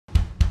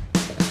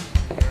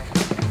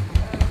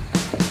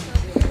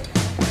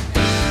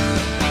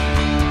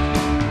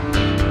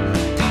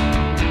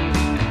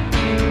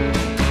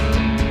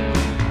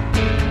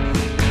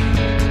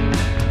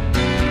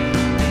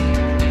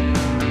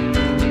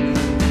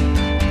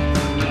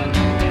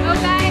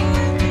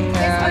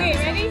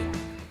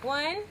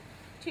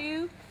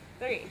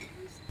3.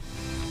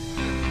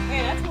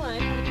 Okay, that's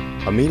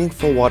one. A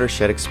meaningful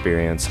watershed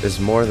experience is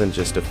more than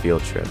just a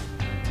field trip.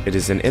 It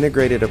is an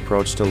integrated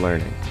approach to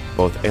learning,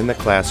 both in the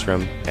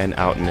classroom and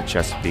out in the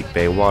Chesapeake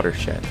Bay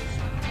watershed.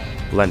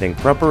 Blending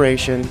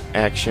preparation,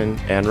 action,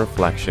 and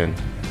reflection,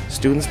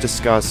 students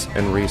discuss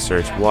and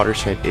research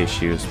watershed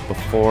issues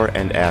before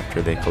and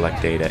after they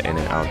collect data in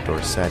an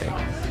outdoor setting.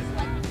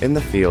 In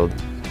the field,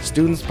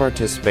 students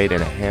participate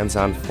in a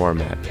hands-on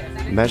format,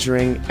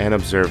 measuring and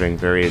observing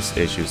various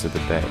issues of the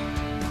bay.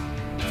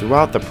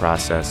 Throughout the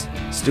process,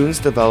 students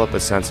develop a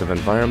sense of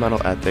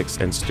environmental ethics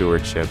and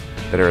stewardship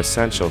that are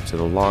essential to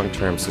the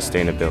long-term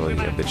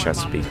sustainability of the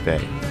Chesapeake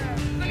Bay.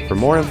 For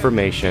more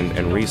information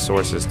and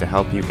resources to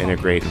help you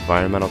integrate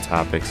environmental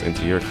topics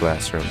into your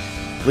classroom,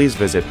 please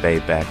visit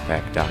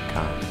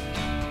baybackpack.com.